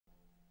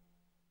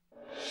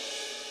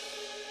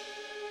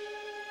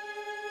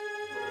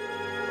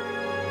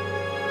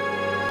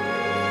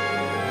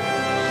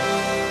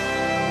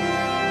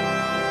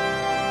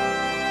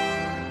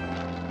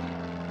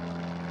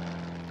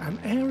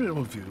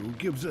aerial view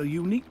gives a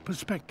unique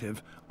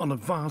perspective on a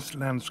vast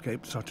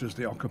landscape such as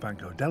the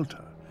Okavango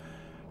Delta.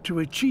 To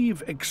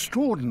achieve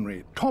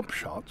extraordinary top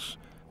shots,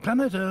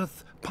 Planet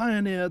Earth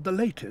pioneered the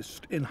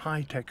latest in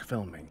high-tech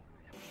filming.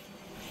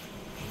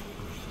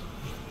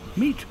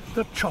 Meet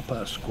the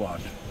Chopper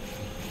Squad.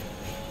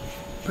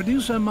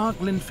 Producer Mark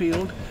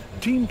Linfield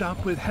teamed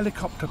up with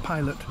helicopter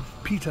pilot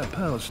Peter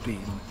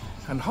Perlstein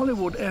and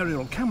Hollywood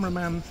aerial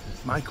cameraman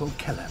Michael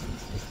Kellen.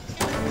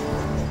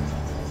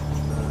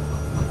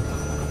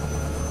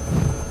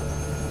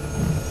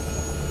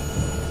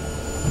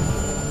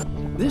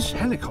 This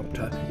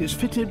helicopter is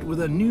fitted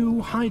with a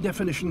new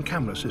high-definition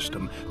camera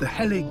system, the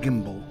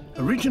heli-gimble.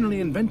 Originally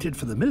invented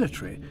for the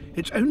military,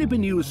 it's only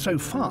been used so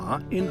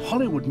far in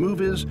Hollywood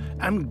movies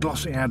and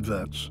glossy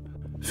adverts.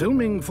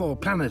 Filming for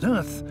Planet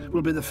Earth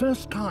will be the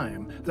first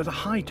time that a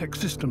high-tech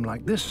system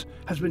like this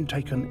has been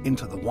taken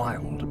into the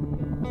wild.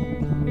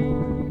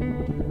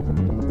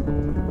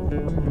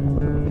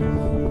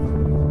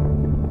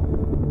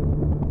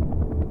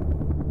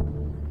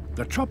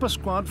 The Chopper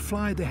Squad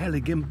fly the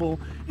heli-gimble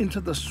into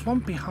the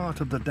swampy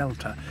heart of the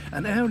Delta,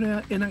 an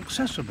area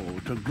inaccessible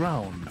to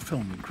ground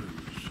film crews.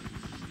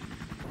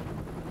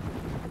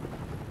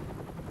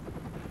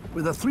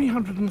 With a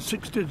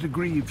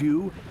 360-degree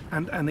view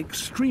and an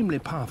extremely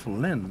powerful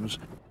lens,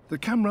 the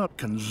camera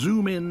can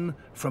zoom in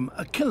from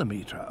a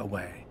kilometre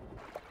away.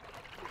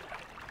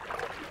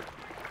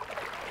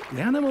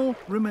 The animal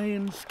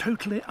remains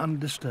totally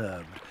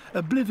undisturbed,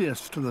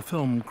 oblivious to the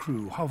film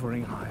crew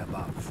hovering high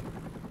above.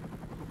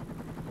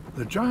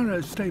 The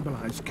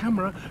gyro-stabilized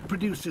camera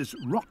produces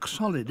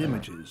rock-solid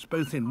images,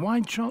 both in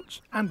wide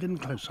shots and in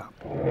close-up.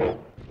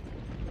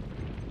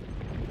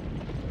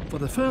 For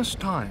the first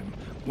time,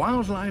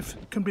 wildlife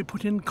can be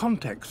put in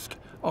context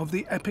of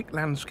the epic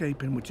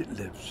landscape in which it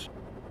lives.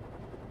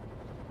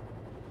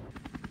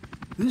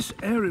 This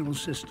aerial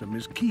system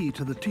is key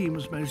to the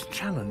team's most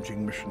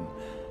challenging mission,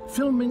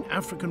 filming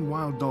African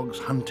wild dogs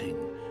hunting,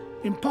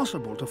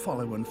 impossible to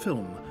follow and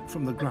film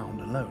from the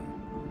ground alone.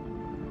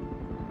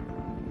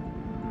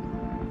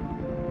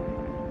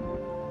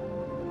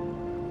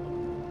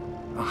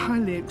 A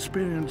highly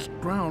experienced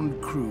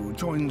ground crew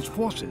joins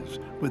forces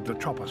with the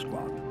Chopper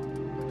Squad.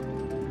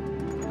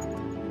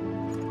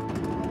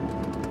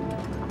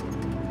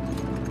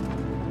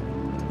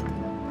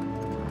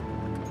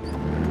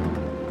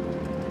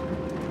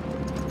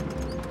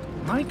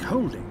 Mike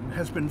Holding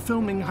has been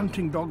filming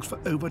hunting dogs for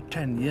over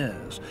 10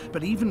 years,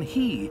 but even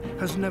he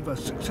has never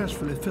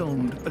successfully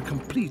filmed a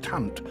complete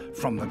hunt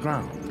from the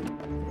ground.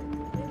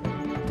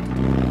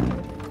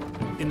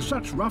 In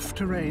such rough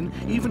terrain,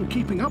 even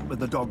keeping up with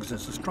the dogs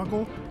is a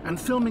struggle, and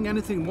filming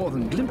anything more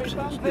than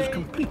glimpses is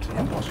completely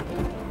impossible.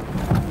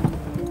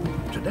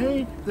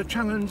 Today, the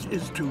challenge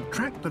is to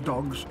track the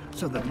dogs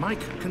so that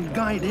Mike can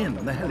guide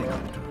in the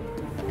helicopter.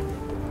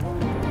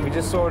 We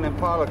just saw an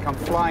impala come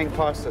flying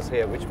past us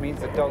here, which means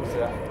the dogs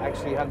are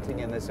actually hunting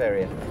in this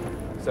area.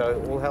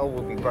 So all hell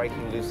will be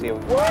breaking loose here.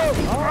 Whoa!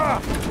 Ah!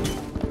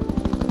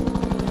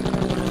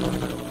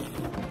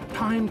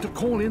 Time to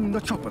call in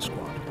the Chopper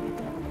Squad.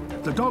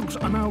 The dogs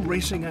are now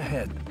racing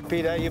ahead.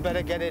 Peter, you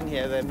better get in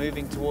here. They're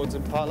moving towards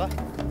Impala.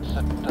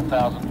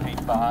 1,000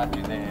 feet behind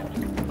you there.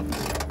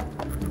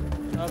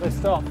 Oh, they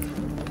stopped.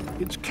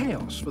 It's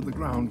chaos for the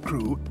ground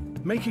crew,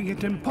 making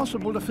it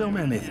impossible to film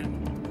anything.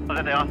 Oh,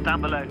 there they are,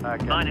 down below.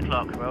 Okay. 9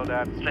 o'clock. Well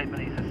done. Straight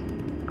beneath us.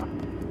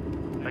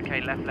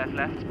 Okay, left, left,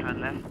 left,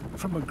 turn left.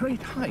 From a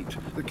great height,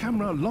 the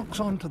camera locks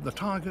onto the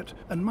target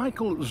and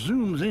Michael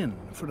zooms in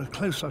for a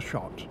closer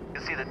shot. You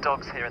can see the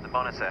dogs here in the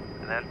monitor,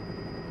 and they're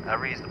a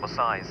reasonable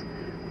size,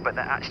 but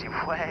they're actually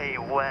way,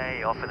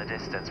 way off in the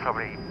distance,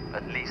 probably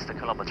at least 1.5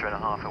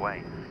 kilometres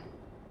away.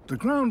 The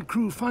ground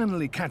crew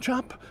finally catch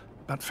up,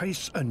 but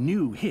face a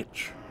new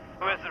hitch.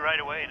 Who has the right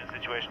of way in a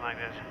situation like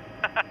this?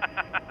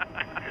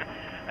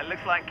 It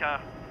looks like, I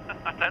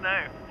don't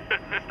know,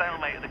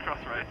 stalemate at the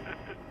crossroads.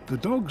 The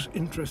dogs'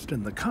 interest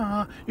in the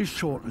car is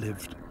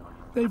short-lived.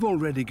 They've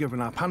already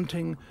given up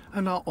hunting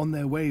and are on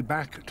their way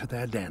back to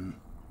their den.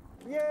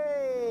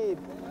 Yay!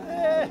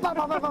 It's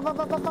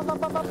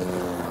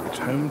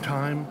home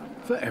time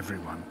for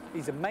everyone.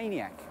 He's a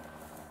maniac.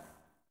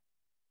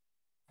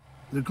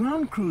 The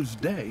ground crew's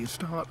day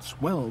starts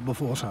well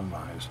before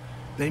sunrise.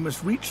 They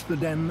must reach the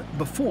den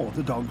before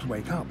the dogs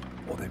wake up,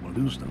 or they will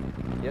lose them.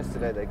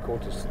 Yesterday they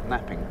caught us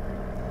napping.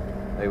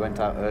 They went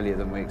out earlier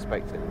than we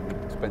expected.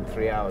 We spent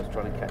 3 hours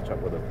trying to catch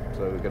up with them,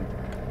 so we're going to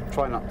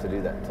try not to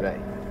do that today.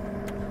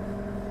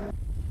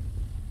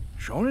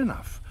 Sure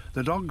enough,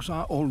 the dogs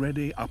are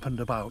already up and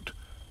about.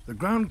 The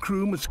ground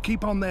crew must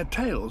keep on their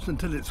tails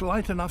until it's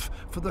light enough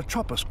for the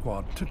Chopper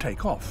Squad to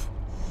take off.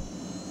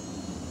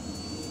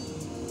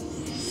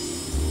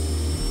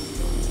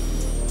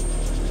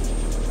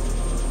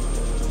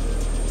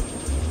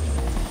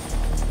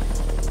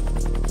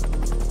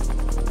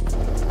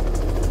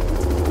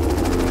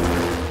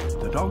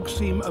 The dogs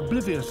seem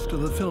oblivious to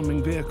the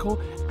filming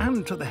vehicle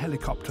and to the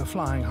helicopter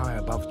flying high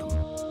above them.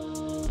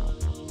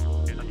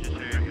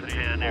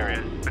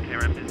 Area. Okay,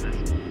 we're in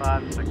business.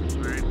 5, 6,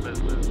 we're in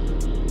business.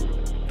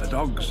 The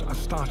dogs are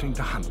starting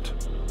to hunt.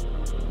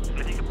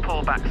 If you can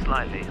pull back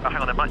slightly. Oh, hang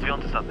on, they might be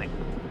onto something.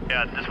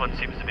 Yeah, this one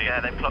seems to be. Yeah,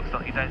 they've clocked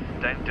something.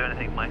 Don't do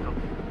anything, Michael.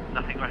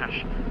 Nothing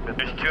rash.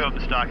 There's two of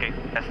them stalking.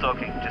 They're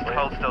stalking. Just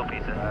hold still,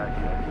 Peter.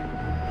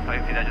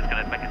 Hopefully they're just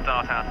going to make a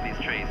dart out of these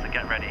trees, so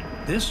get ready.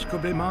 This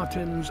could be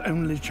Martin's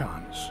only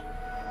chance.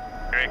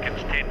 I reckon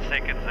 10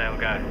 seconds they'll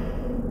go.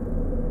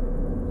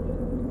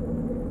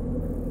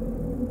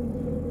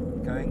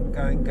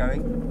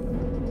 Going.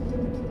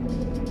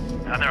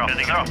 And they're off.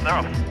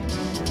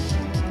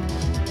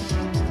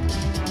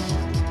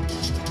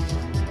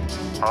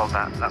 Hold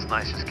that. That's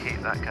nice. Just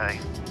keep that going.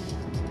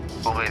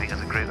 All moving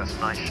as a group. That's a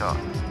nice shot.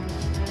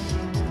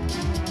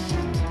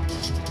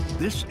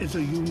 This is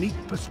a unique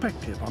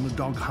perspective on a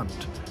dog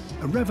hunt,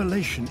 a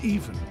revelation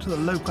even to the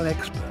local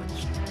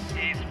experts.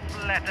 He's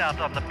flat out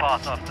on the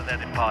path after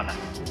that impala.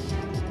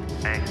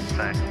 Okay,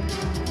 so...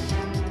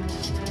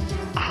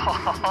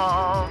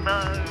 Oh,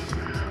 no!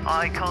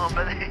 I can't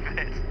believe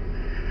it!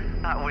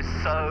 That was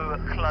so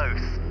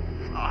close.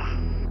 Oh.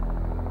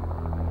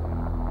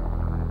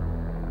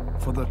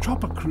 For the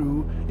chopper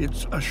crew,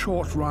 it's a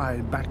short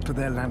ride back to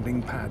their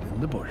landing pad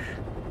in the bush.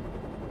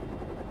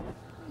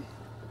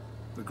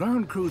 The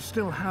ground crew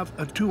still have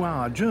a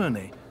 2-hour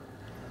journey.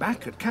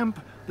 Back at camp,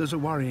 there's a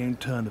worrying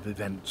turn of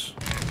events.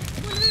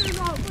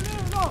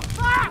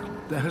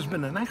 There has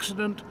been an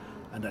accident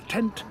and a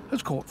tent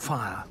has caught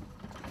fire.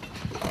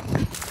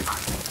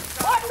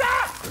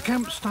 The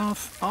camp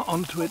staff are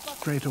onto it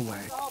straight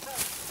away.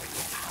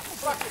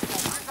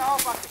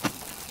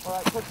 All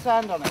right, put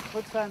sand on it.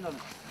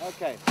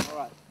 Okay, all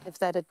right. If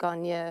that had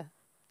gone near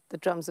the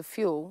drums of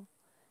fuel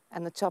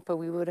and the chopper,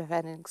 we would have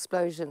had an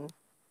explosion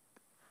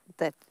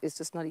that is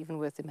just not even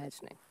worth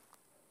imagining.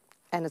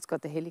 And it's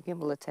got the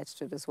heli-gimble attached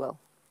to it as well.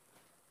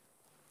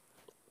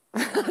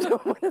 I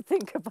don't want to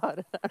think about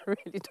it. I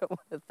really don't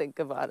want to think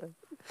about it.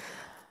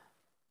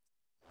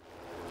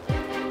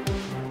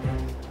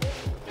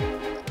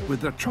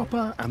 With the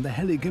chopper and the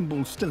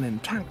heli-gimbal still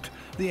intact,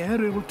 the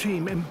aerial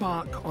team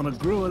embark on a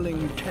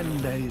grueling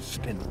 10-day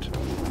stint.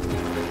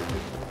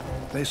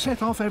 They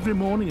set off every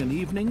morning and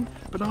evening,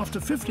 but after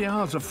 50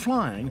 hours of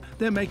flying,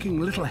 they're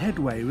making little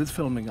headway with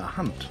filming a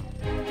hunt.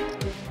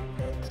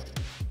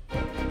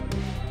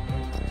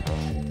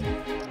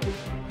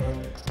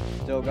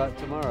 Still got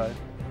tomorrow.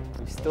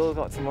 We've still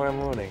got tomorrow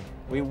morning.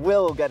 We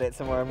will get it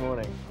tomorrow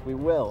morning. We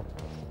will.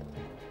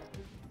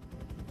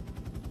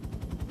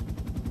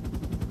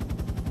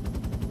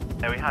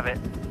 There we have it.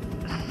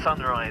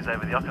 Sunrise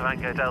over the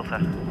Okavango Delta.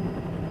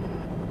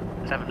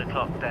 7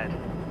 o'clock dead.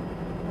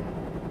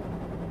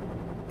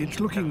 It's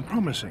looking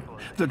promising.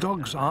 The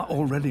dogs are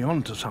already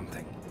onto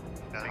something.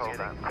 Hold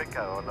that.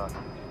 Quicker or not?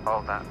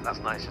 Hold that. That's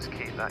nice. Just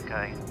keep that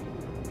going.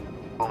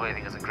 All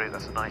moving as a group.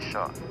 That's a nice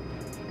shot.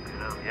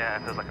 Yeah,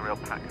 it feels like a real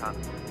pack hunt.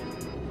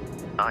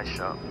 Nice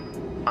shot.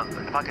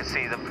 If I could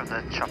see them from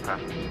the chopper.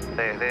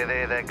 There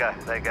they go.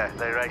 They're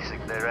racing.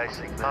 Where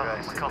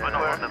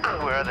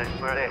are they?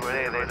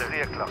 They're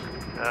 3 o'clock.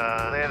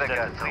 There they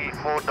go. 3,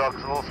 4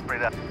 dogs all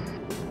spread out.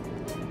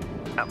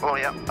 Oh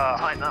yeah.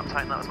 Tighten up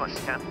as much as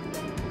you can.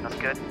 That's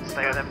good.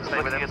 Stay with him.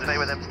 Stay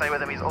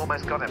with him. He's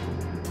almost got him.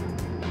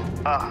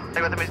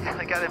 Stay with him. He's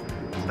gonna get him.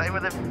 Stay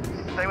with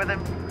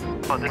him.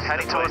 Oh, he's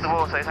heading towards the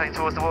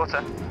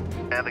water.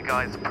 Yeah, the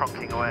guy's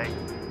pronking away.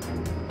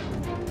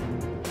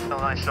 Still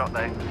a nice shot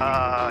though.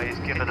 He's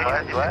given it.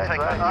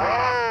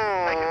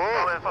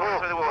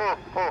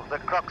 The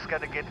croc's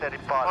going to get that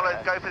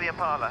impala. Go for the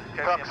impala.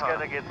 Croc's going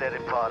to get that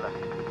impala.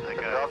 The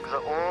dogs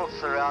are all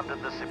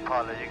surrounded this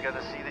impala. You're going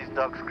to see these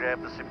dogs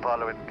grab this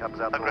impala when it comes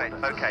out the water.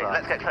 Okay,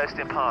 let's get close to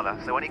the impala.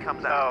 So when he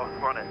comes out,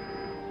 we're on it.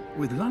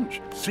 With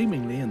lunch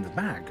seemingly in the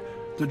bag,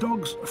 the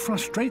dogs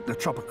frustrate the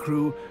chopper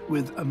crew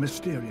with a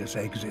mysterious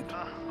exit.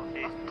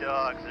 These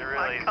dogs are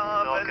really I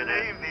can't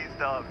believe these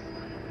dogs.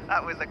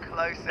 That was the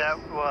closest.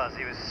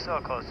 He was so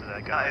close to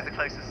that guy. That is the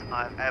closest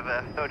I've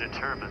ever... So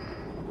determined.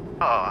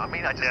 Oh, I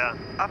mean, I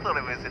thought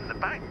it was in the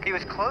bank. He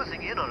was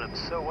closing in on him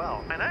so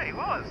well. I know, he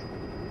was.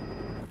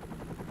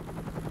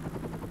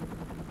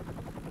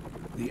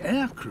 The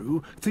air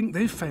crew think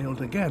they've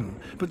failed again,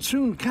 but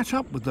soon catch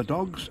up with the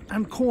dogs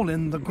and call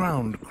in the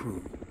ground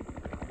crew.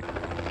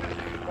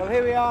 Well,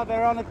 here we are.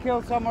 They're on a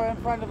kill somewhere in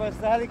front of us.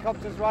 The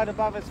helicopter's right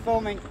above us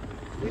filming.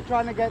 We're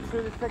trying to get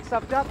through the thick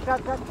stuff. Duck.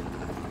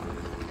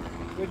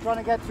 We're trying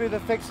to get through the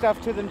thick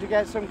stuff to them to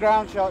get some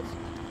ground shots.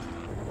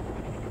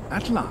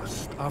 At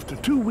last, after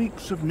 2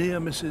 weeks of near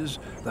misses,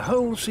 the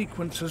whole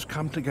sequence has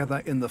come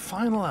together in the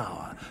final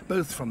hour,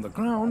 both from the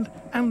ground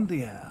and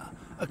the air.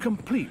 A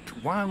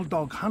complete wild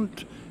dog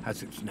hunt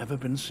as it's never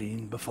been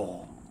seen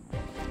before.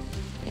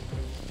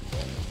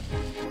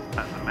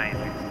 That's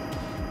amazing.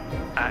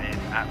 That is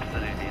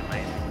absolutely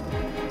amazing.